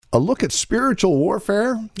A look at spiritual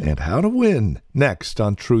warfare and how to win. Next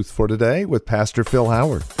on Truth for Today with Pastor Phil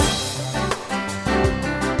Howard. The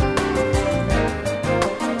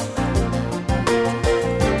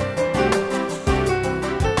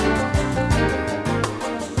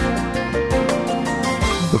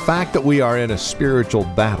fact that we are in a spiritual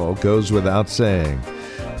battle goes without saying.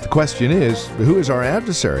 The question is, who is our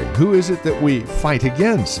adversary? Who is it that we fight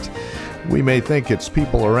against? We may think it's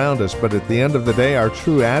people around us, but at the end of the day, our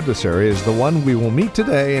true adversary is the one we will meet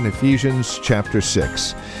today in Ephesians chapter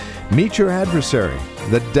 6. Meet your adversary,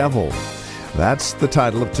 the devil. That's the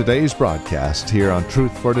title of today's broadcast here on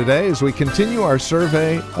Truth for Today as we continue our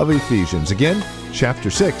survey of Ephesians. Again,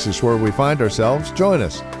 chapter 6 is where we find ourselves. Join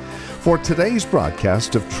us for today's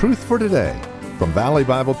broadcast of Truth for Today from Valley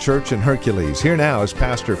Bible Church in Hercules. Here now is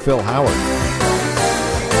Pastor Phil Howard.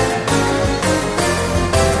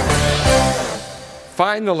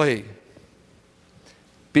 Finally,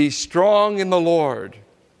 be strong in the Lord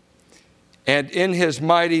and in His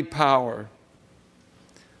mighty power.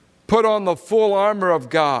 Put on the full armor of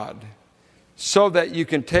God so that you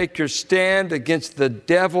can take your stand against the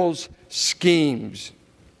devil's schemes.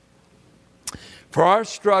 For our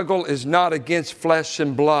struggle is not against flesh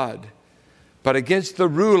and blood, but against the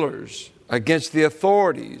rulers, against the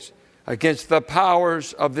authorities, against the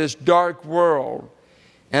powers of this dark world,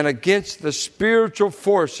 and against the spiritual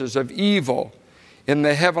forces of evil in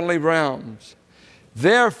the heavenly realms.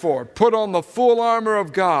 Therefore, put on the full armor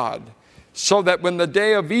of God, so that when the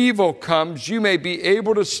day of evil comes, you may be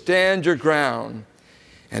able to stand your ground.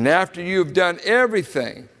 And after you've done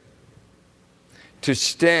everything, to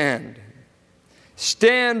stand.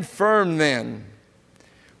 Stand firm then,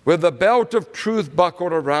 with the belt of truth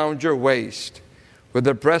buckled around your waist, with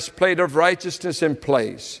the breastplate of righteousness in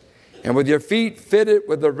place, and with your feet fitted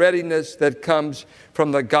with the readiness that comes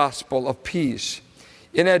from the gospel of peace.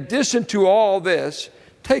 In addition to all this,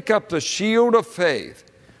 take up the shield of faith,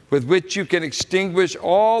 with which you can extinguish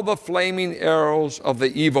all the flaming arrows of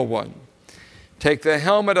the evil one. Take the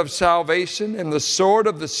helmet of salvation and the sword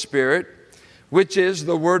of the Spirit, which is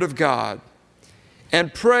the Word of God,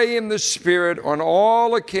 and pray in the Spirit on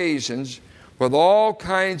all occasions with all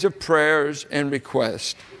kinds of prayers and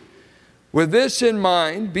requests. With this in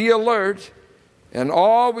mind, be alert and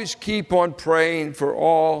always keep on praying for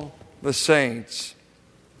all the saints.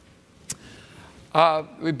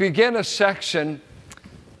 We begin a section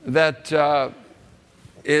that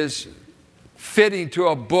is fitting to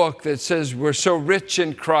a book that says we're so rich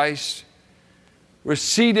in Christ. We're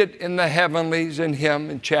seated in the heavenlies in Him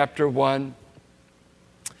in chapter 1.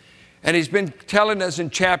 And he's been telling us in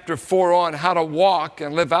chapter 4 on how to walk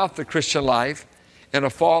and live out the Christian life in a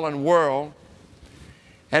fallen world.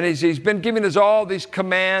 And he's been giving us all these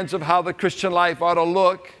commands of how the Christian life ought to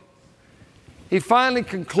look. He finally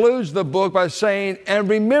concludes the book by saying, and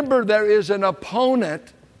remember there is an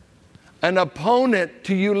opponent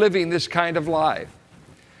to you living this kind of life.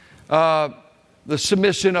 The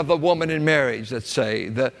submission of the woman in marriage, let's say,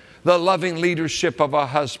 the loving leadership of a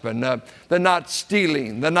husband, the not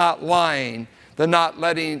stealing, the not lying, the not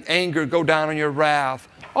letting anger go down on your wrath.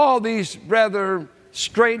 All these rather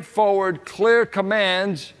straightforward, clear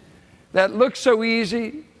commands that look so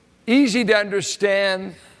easy to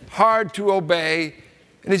understand, hard to obey.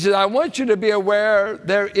 And he says, I want you to be aware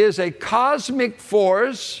there is a cosmic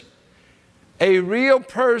force, a real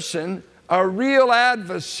person, a real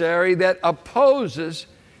adversary that opposes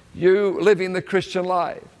you living the Christian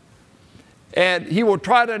life. And he will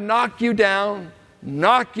try to knock you down,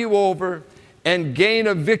 knock you over, and gain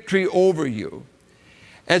a victory over you.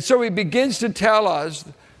 And so he begins to tell us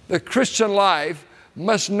the Christian life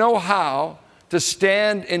must know how to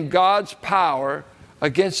stand in God's power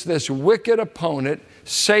against this wicked opponent,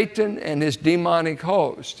 Satan and his demonic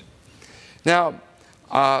host. Now,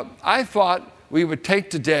 I thought we would take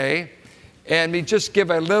today and we just give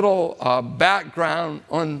a little background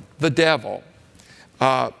on the devil.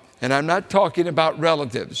 And I'm not talking about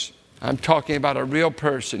relatives. I'm talking about a real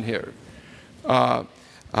person here. I'm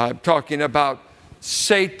talking about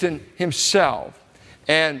Satan himself.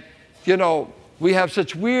 And, you know, we have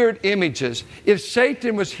such weird images. If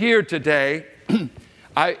Satan was here today,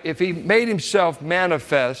 if he made himself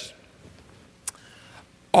manifest,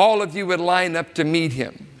 all of you would line up to meet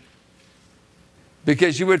him.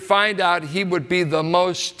 Because you would find out he would be the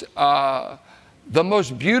most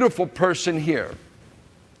beautiful person here.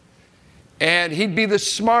 And he'd be the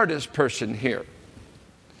smartest person here.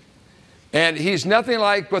 And he's nothing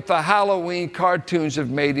like what the Halloween cartoons have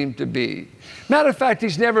made him to be. Matter of fact,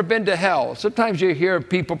 he's never been to hell. Sometimes you hear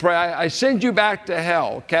people pray, I send you back to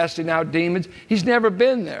hell, casting out demons. He's never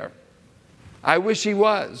been there. I wish he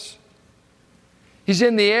was. He's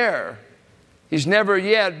in the air. He's never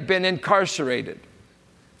yet been incarcerated.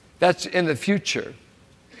 That's in the future.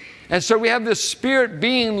 And so we have this spirit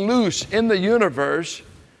being loose in the universe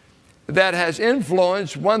that has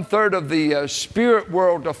influenced 1/3 of the spirit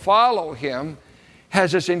world to follow him,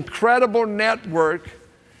 has this incredible network,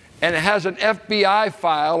 and it has an FBI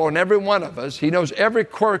file on every one of us. He knows every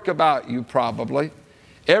quirk about you probably,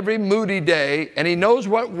 every moody day, and he knows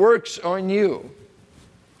what works on you.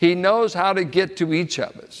 He knows how to get to each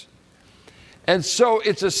of us. And so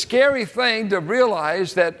it's a scary thing to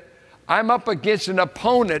realize that I'm up against an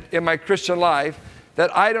opponent in my Christian life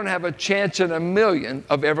that I don't have a chance in a million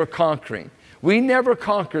of ever conquering. We never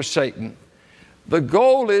conquer Satan. The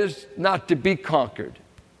goal is not to be conquered.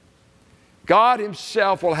 God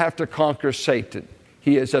himself will have to conquer Satan.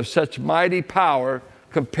 He is of such mighty power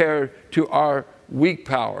compared to our weak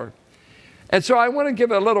power. And so I want to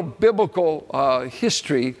give a little biblical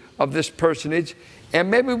history of this personage, and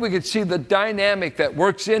maybe we could see the dynamic that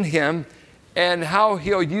works in him and how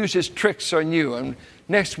he'll use his tricks on you. And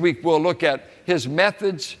next week we'll look at his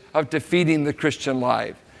methods of defeating the Christian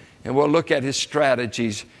life. And we'll look at his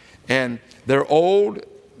strategies. And they're old,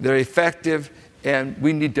 they're effective, and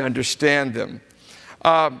we need to understand them.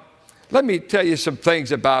 Let me tell you some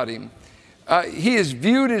things about him. He is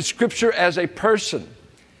viewed in Scripture as a person.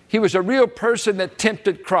 He was a real person that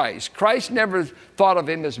tempted Christ. Christ never thought of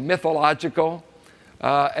him as mythological,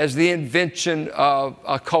 as the invention of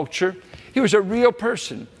a culture. He was a real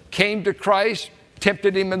person, came to Christ,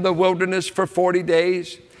 tempted him in the wilderness for 40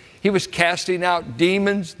 days. He was casting out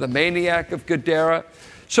demons, the maniac of Gadara.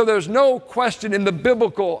 So there's no question in the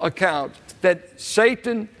biblical account that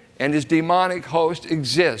Satan and his demonic host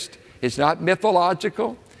exist. It's not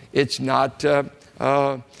mythological. It's not,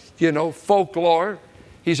 folklore.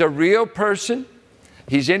 He's a real person.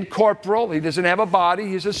 He's incorporeal. He doesn't have a body.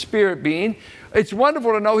 He's a spirit being. It's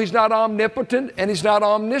wonderful to know he's not omnipotent and he's not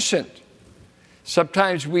omniscient.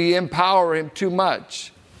 Sometimes we empower him too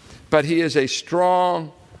much, but he is a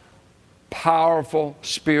strong, powerful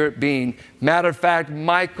spirit being. Matter of fact,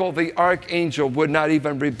 Michael the archangel would not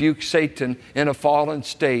even rebuke Satan in a fallen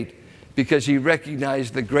state because he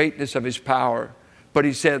recognized the greatness of his power. But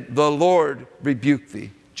he said, "The Lord rebuke thee,"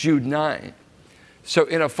 Jude 9. So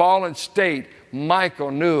in a fallen state, Michael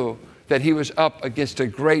knew that he was up against a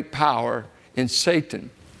great power in Satan.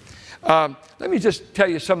 Let me just tell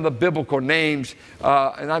you some of the biblical names,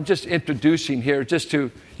 and I'm just introducing here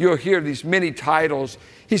you'll hear these many titles.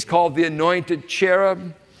 He's called the Anointed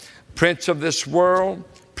Cherub, Prince of this world,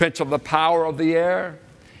 Prince of the power of the air.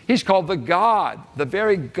 He's called the God, the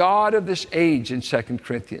very God of this age in 2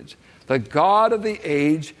 Corinthians. The God of the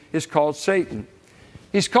age is called Satan.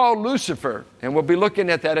 He's called Lucifer, and we'll be looking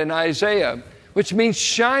at that in Isaiah, which means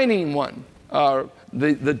shining one,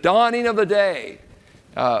 the dawning of the day.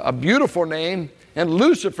 A beautiful name, and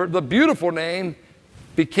Lucifer, the beautiful name,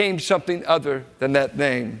 became something other than that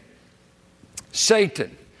name.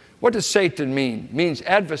 Satan. What does Satan mean? It means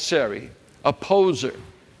adversary, opposer.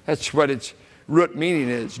 That's what its root meaning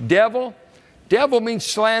is. Devil. Devil means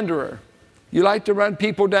slanderer. You like to run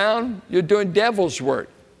people down? You're doing devil's work.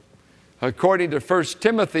 According to 1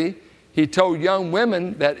 Timothy, he told young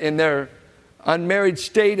women that in their unmarried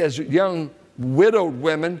state as young widowed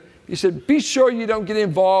women, he said, be sure you don't get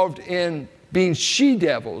involved in being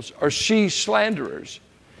she-devils or she-slanderers.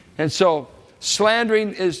 And so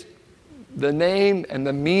slandering is the name and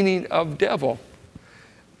the meaning of devil.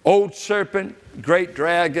 Old serpent, great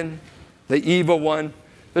dragon, the evil one.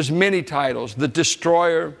 There's many titles. The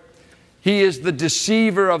destroyer. He is the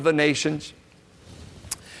deceiver of the nations.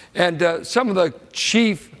 And some of the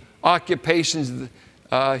chief occupations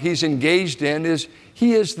he's engaged in is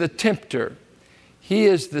he is the tempter. He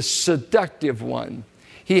is the seductive one.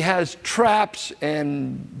 He has traps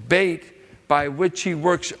and bait by which he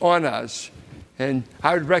works on us. And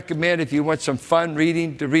I would recommend, if you want some fun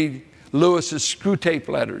reading, to read Lewis's Screwtape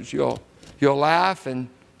Letters. You'll laugh and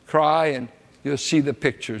cry, and you'll see the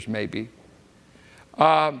pictures maybe.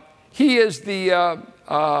 He is the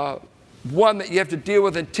one that you have to deal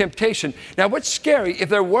with in temptation. Now, what's scary, if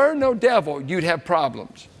there were no devil, you'd have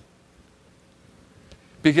problems.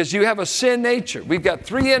 Because you have a sin nature. We've got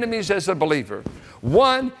 3 enemies as a believer.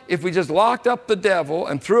 One, if we just locked up the devil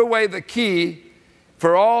and threw away the key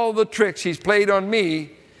for all the tricks he's played on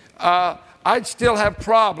me, I'd still have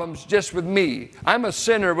problems just with me. I'm a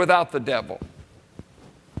sinner without the devil.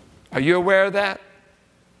 Are you aware of that?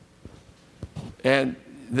 And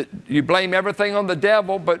you blame everything on the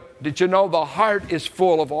devil, but did you know the heart is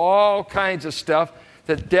full of all kinds of stuff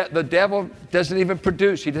that the devil doesn't even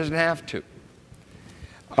produce. He doesn't have to.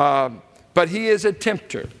 but he is a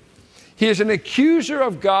tempter. He is an accuser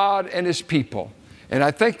of God and his people. And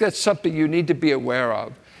I think that's something you need to be aware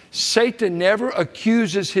of. Satan never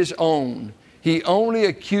accuses his own. He only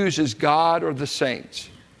accuses God or the saints.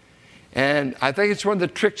 And I think it's one of the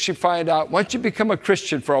tricks you find out. Once you become a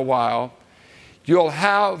Christian for a while, you'll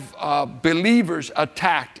have believers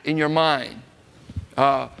attacked in your mind.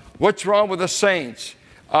 What's wrong with the saints?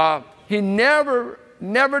 He never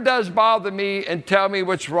does bother me and tell me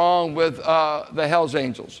what's wrong with the Hells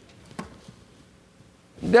Angels.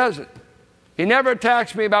 He doesn't. He never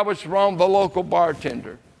attacks me about what's wrong with the local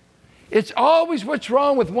bartender. It's always what's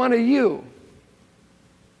wrong with one of you.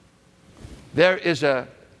 There is a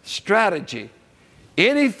strategy.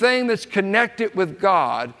 Anything that's connected with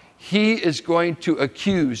God, he is going to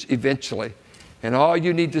accuse eventually. And all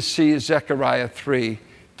you need to see is Zechariah 3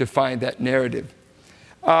 to find that narrative.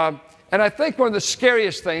 And I think one of the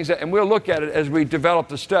scariest things, and we'll look at it as we develop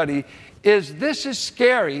the study, is this is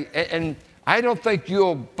scary, and I don't think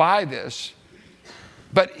you'll buy this,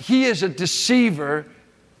 but he is a deceiver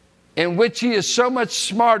in which he is so much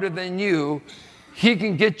smarter than you, he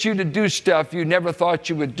can get you to do stuff you never thought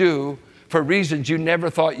you would do for reasons you never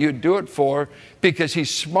thought you'd do it for, because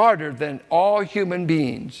he's smarter than all human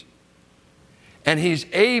beings. And he's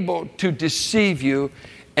able to deceive you.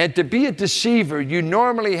 And to be a deceiver, you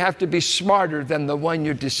normally have to be smarter than the one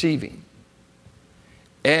you're deceiving.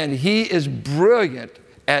 And he is brilliant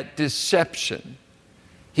at deception.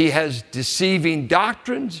 He has deceiving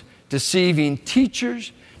doctrines, deceiving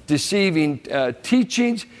teachers, deceiving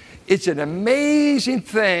teachings. It's an amazing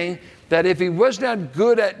thing that if he was not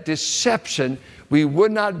good at deception, we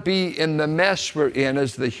would not be in the mess we're in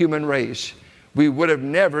as the human race. We would have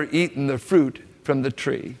never eaten the fruit from the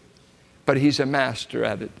tree. But he's a master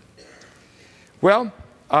at it. Well,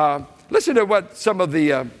 listen to what some of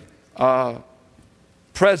the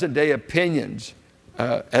present-day opinions,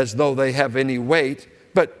 as though they have any weight.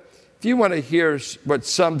 But if you want to hear what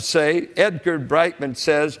some say, Edgar Brightman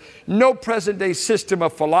says, no present-day system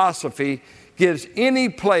of philosophy gives any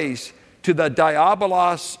place to the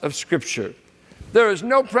diabolos of Scripture. There is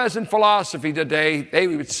no present philosophy today, they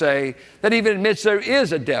would say, that even admits there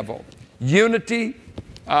is a devil. Unity,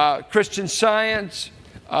 Christian Science,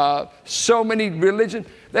 so many religions.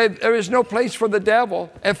 There is no place for the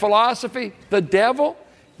devil. And philosophy, the devil,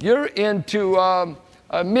 you're into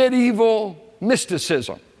medieval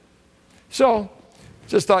mysticism. So,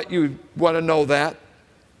 just thought you'd want to know that.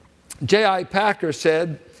 J.I. Packer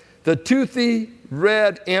said, the toothy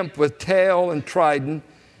red imp with tail and trident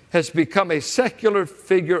has become a secular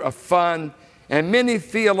figure of fun, and many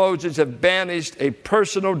theologians have banished a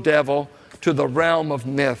personal devil to the realm of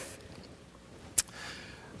myth.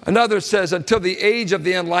 Another says, until the age of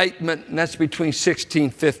the Enlightenment, and that's between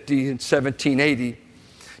 1650 and 1780,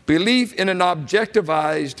 belief in an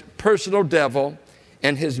objectivized personal devil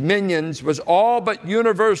and his minions was all but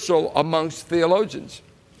universal amongst theologians.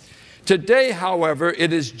 Today, however,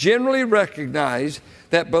 it is generally recognized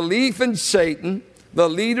that belief in Satan, the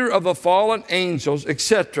leader of the fallen angels,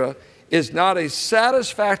 etc., is not a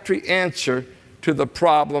satisfactory answer to the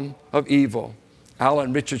problem of evil.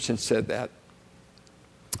 Alan Richardson said that.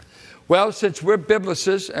 Well, since we're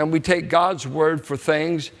biblicists and we take God's word for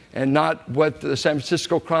things and not what the San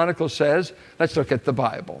Francisco Chronicle says, let's look at the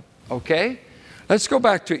Bible, okay? Let's go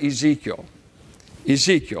back to Ezekiel.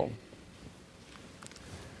 Ezekiel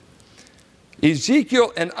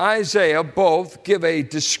and Isaiah both give a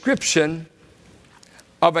description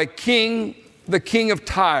of a king, the king of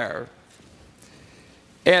Tyre.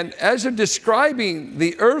 And as they're describing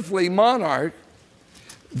the earthly monarch,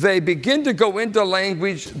 they begin to go into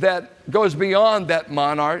language that goes beyond that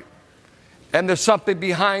monarch, and there's something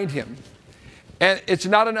behind him. And it's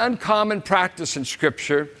not an uncommon practice in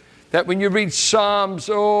Scripture that when you read Psalms,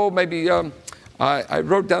 I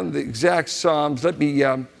wrote down the exact Psalms.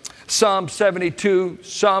 Psalm 72,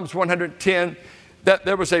 Psalms 110, that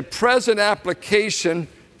there was a present application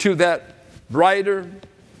to that writer,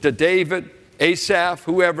 to David, Asaph,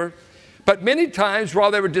 whoever. But many times while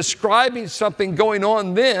they were describing something going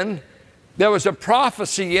on then, there was a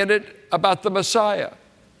prophecy in it about the Messiah.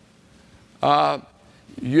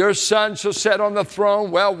 Your son shall sit on the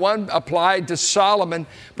throne. Well, one applied to Solomon,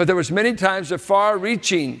 but there was many times a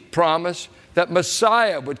far-reaching promise that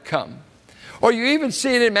Messiah would come. Or you even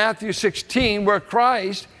see it in Matthew 16 where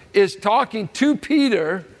Christ is talking to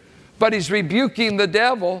Peter, but he's rebuking the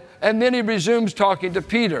devil, and then he resumes talking to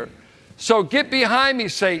Peter. So get behind me,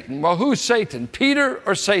 Satan. Well, who's Satan? Peter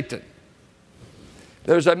or Satan?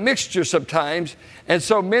 There's a mixture sometimes, and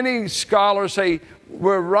so many scholars say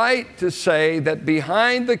we're right to say that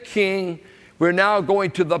behind the king we're now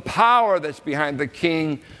going to the power that's behind the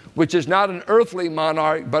king, which is not an earthly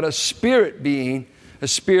monarch, but a spirit being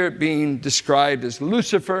described as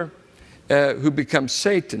Lucifer, who becomes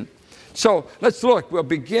Satan. So let's look. We'll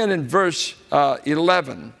begin in verse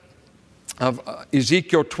 11 of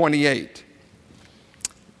Ezekiel 28.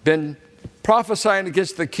 Been prophesying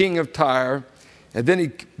against the king of Tyre, and then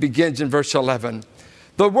he begins in verse 11.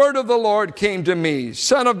 The word of the Lord came to me,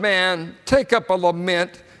 Son of man, take up a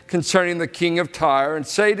lament concerning the king of Tyre, and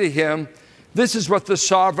say to him, this is what the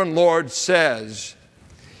sovereign Lord says.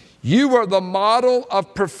 You are the model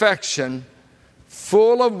of perfection,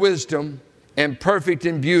 full of wisdom and perfect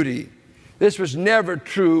in beauty. This was never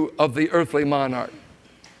true of the earthly monarch.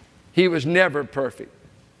 He was never perfect.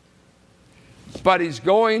 But he's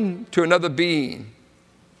going to another being.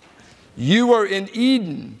 You were in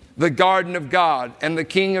Eden, the garden of God, and the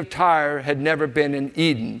king of Tyre had never been in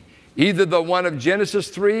Eden. Either the one of Genesis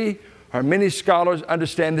 3, or many scholars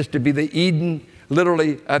understand this to be the Eden,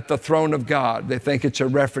 literally at the throne of God. They think it's a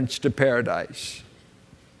reference to paradise.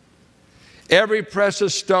 Every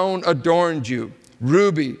precious stone adorned you,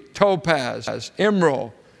 ruby, topaz,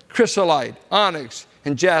 emerald, chrysolite, onyx,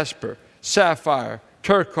 and jasper, sapphire,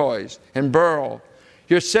 turquoise, and beryl.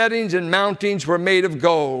 Your settings and mountings were made of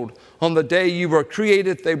gold. On the day you were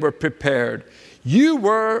created, they were prepared. You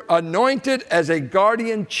were anointed as a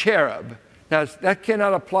guardian cherub. Now, that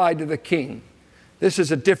cannot apply to the king. This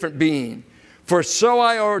is a different being. For so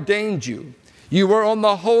I ordained you. You were on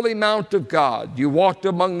the holy mount of God. You walked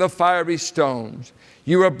among the fiery stones.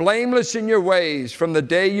 You were blameless in your ways from the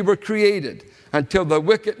day you were created until the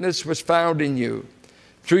wickedness was found in you.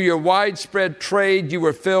 Through your widespread trade, you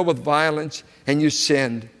were filled with violence and you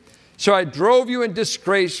sinned. So I drove you in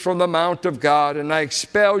disgrace from the mount of God, and I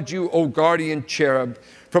expelled you, O guardian cherub,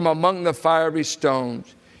 from among the fiery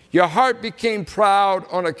stones. Your heart became proud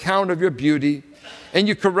on account of your beauty, and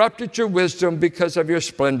you corrupted your wisdom because of your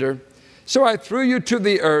splendor. So I threw you to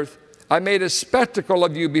the earth. I made a spectacle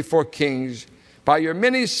of you before kings. By your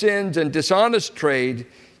many sins and dishonest trade,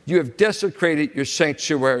 you have desecrated your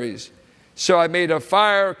sanctuaries. So I made a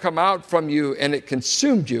fire come out from you, and it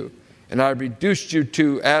consumed you. And I reduced you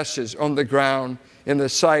to ashes on the ground in the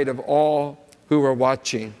sight of all who were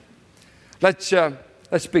watching. Let's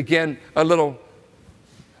begin a little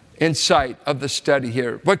insight of the study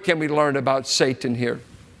here. What can we learn about Satan here?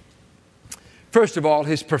 First of all,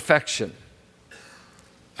 his perfection.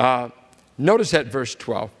 Notice that verse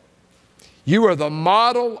 12. You are the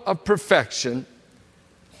model of perfection,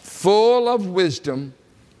 full of wisdom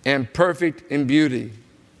and perfect in beauty.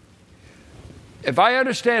 If I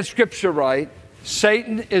understand Scripture right,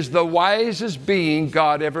 Satan is the wisest being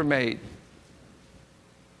God ever made.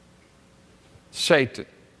 Satan.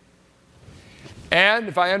 And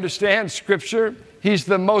if I understand Scripture, he's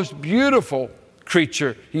the most beautiful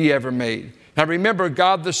creature he ever made. Now remember,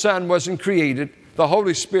 God the Son wasn't created. The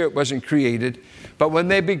Holy Spirit wasn't created. But when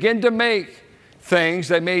they begin to make things,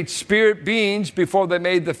 they made spirit beings before they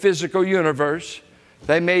made the physical universe.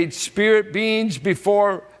 They made spirit beings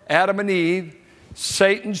before Adam and Eve.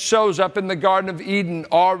 Satan shows up in the Garden of Eden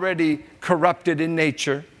already corrupted in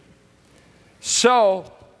nature.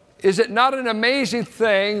 So, is it not an amazing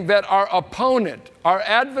thing that our opponent, our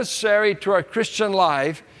adversary to our Christian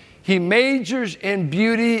life, he majors in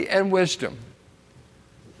beauty and wisdom,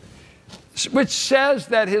 which says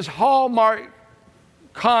that his hallmark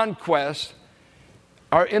conquests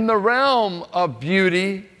are in the realm of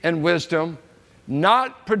beauty and wisdom,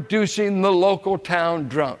 not producing the local town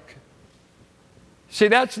drunk. See,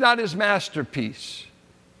 that's not his masterpiece.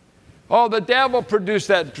 Oh, the devil produced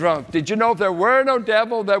that drunk. Did you know if there were no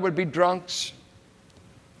devil, there would be drunks?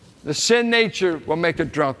 The sin nature will make a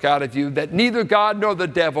drunk out of you that neither God nor the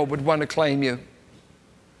devil would want to claim you.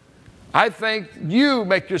 I think you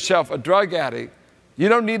make yourself a drug addict. You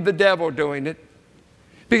don't need the devil doing it.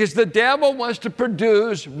 Because the devil wants to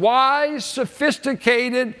produce wise,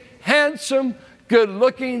 sophisticated, handsome,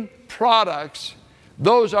 good-looking products.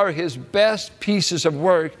 Those are his best pieces of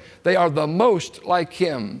work. They are the most like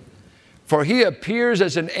him. For he appears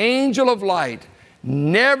as an angel of light.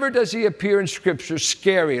 Never does he appear in Scripture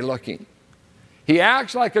scary looking. He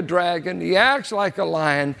acts like a dragon. He acts like a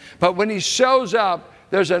lion. But when he shows up,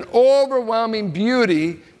 there's an overwhelming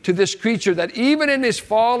beauty to this creature that even in his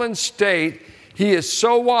fallen state, he is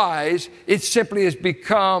so wise, it simply has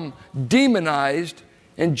become demonized.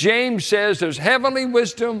 And James says there's heavenly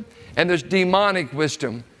wisdom and there's demonic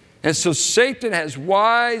wisdom. And so Satan has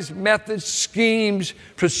wise methods, schemes,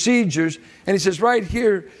 procedures. And he says right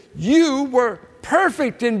here, you were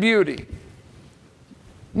perfect in beauty,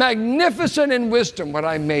 magnificent in wisdom when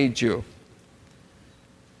I made you.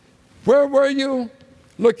 Where were you?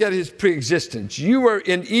 Look at his preexistence. You were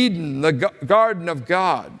in Eden, the garden of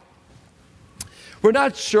God. We're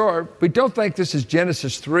not sure. We don't think this is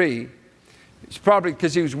Genesis 3. It's probably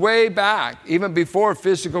because he was way back, even before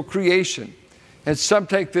physical creation. And some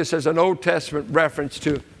take this as an Old Testament reference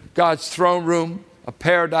to God's throne room, a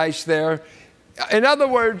paradise there. In other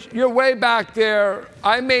words, you're way back there.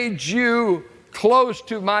 I made you close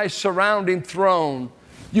to my surrounding throne.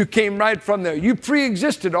 You came right from there. You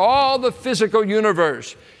pre-existed all the physical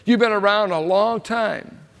universe. You've been around a long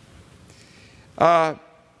time.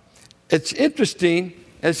 It's interesting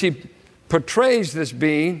as he portrays this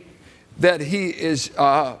being that he is,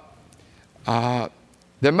 there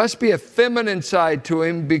must be a feminine side to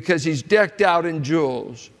him because he's decked out in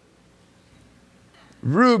jewels.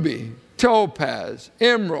 Ruby, topaz,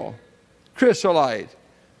 emerald, chrysolite,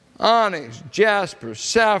 onyx, jasper,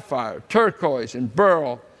 sapphire, turquoise, and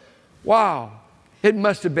beryl. Wow, it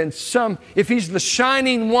must have been if he's the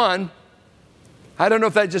shining one, I don't know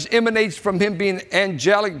if that just emanates from him being an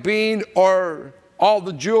angelic being or all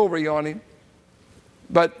the jewelry on him.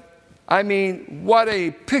 But, I mean, what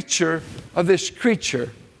a picture of this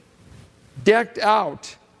creature, decked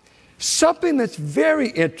out. Something that's very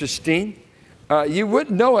interesting, you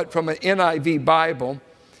wouldn't know it from an NIV Bible.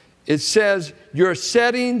 It says, your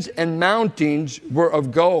settings and mountings were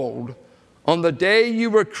of gold on the day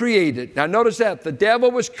you were created. Now notice that, the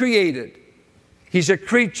devil was created. He's a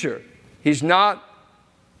creature. He doesn't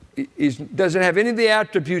have any of the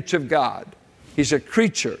attributes of God. He's a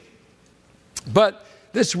creature. But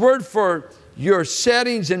this word for your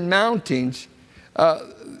settings and mountings,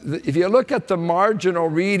 if you look at the marginal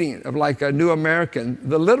reading of like a New American,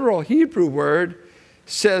 the literal Hebrew word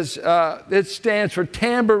says it stands for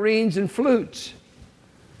tambourines and flutes.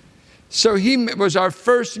 So he was our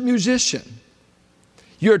first musician.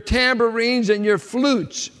 Your tambourines and your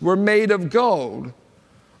flutes were made of gold.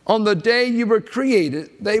 On the day you were created,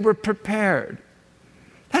 they were prepared.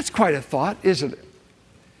 That's quite a thought, isn't it?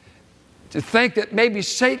 To think that maybe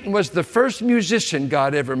Satan was the first musician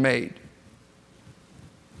God ever made.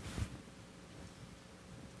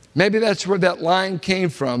 Maybe that's where that line came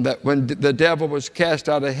from, that when the devil was cast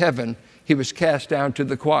out of heaven, he was cast down to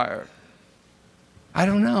the choir. I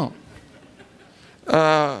don't know.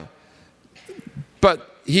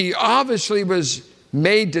 But he obviously was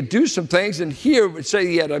made to do some things, and here it would say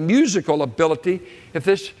he had a musical ability. If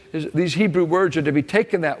these Hebrew words are to be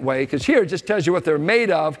taken that way, because here it just tells you what they're made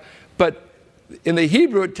of, but in the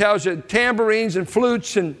Hebrew it tells you tambourines and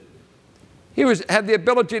flutes, and he had the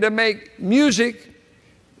ability to make music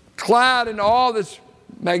clad in all this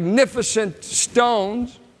magnificent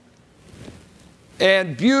stones,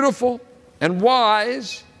 and beautiful and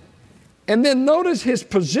wise. And then notice his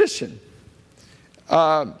position.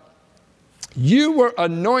 You were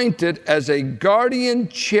anointed as a guardian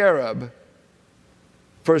cherub,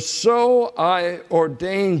 for so I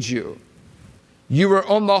ordained you. You were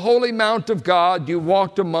on the holy mount of God. You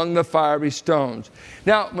walked among the fiery stones.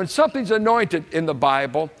 Now, when something's anointed in the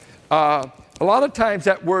Bible, a lot of times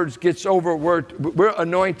that word gets overworked. We're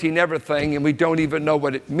anointing everything, and we don't even know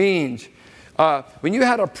what it means. When you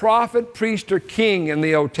had a prophet, priest, or king in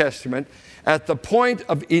the Old Testament, at the point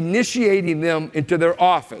of initiating them into their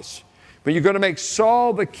office, when you're going to make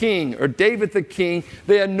Saul the king or David the king,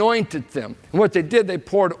 they anointed them. And what they did, they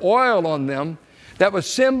poured oil on them. That was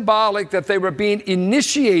symbolic that they were being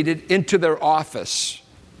initiated into their office.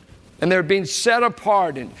 And they're being set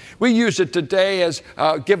apart. And we use it today as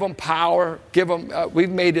give them power,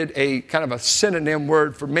 we've made it a kind of a synonym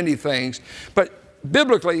word for many things. But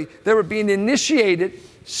biblically, they were being initiated,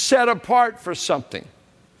 set apart for something.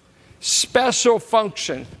 Special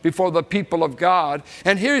function before the people of God.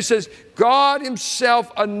 And here he says, God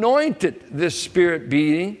himself anointed this spirit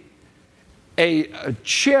being a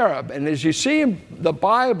cherub. And as you see in the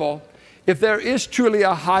Bible, if there is truly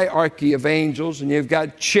a hierarchy of angels, and you've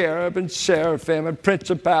got cherub and seraphim and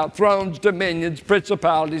principalities, thrones, dominions,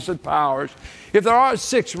 principalities, and powers, if there are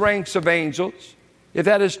 6 ranks of angels, if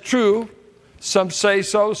that is true, some say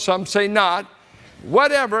so, some say not,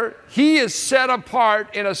 whatever, he is set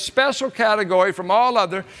apart in a special category from all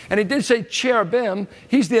other. And he did say cherubim.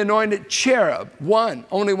 He's the anointed cherub,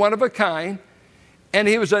 only one of a kind. And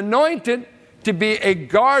he was anointed to be a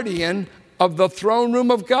guardian of the throne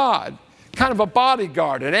room of God, kind of a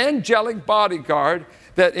bodyguard, an angelic bodyguard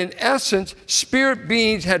that in essence spirit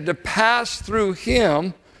beings had to pass through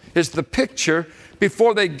him, is the picture,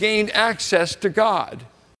 before they gained access to God.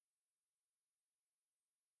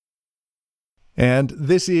 And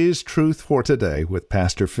this is Truth for Today with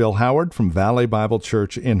Pastor Phil Howard from Valley Bible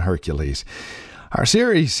Church in Hercules. Our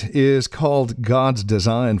series is called God's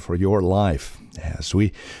Design for Your Life. As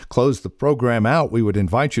we close the program out, we would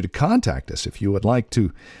invite you to contact us if you would like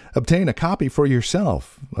to obtain a copy for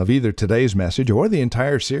yourself of either today's message or the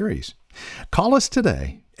entire series. Call us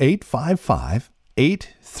today,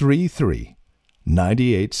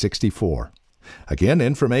 855-833-9864. Again,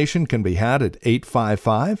 information can be had at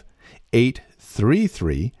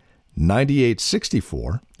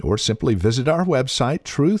 855-833-9864, or simply visit our website,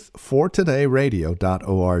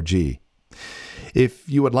 truthfortodayradio.org. If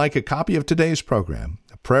you would like a copy of today's program,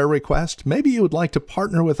 a prayer request, maybe you would like to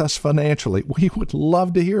partner with us financially, we would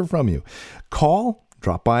love to hear from you. Call,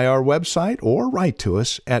 drop by our website, or write to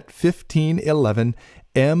us at 1511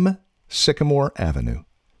 M Sycamore Avenue,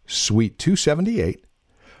 Suite 278,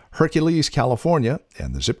 Hercules, California,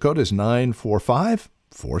 and the zip code is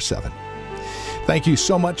 94547. Thank you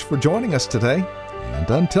so much for joining us today, and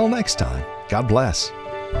until next time, God bless.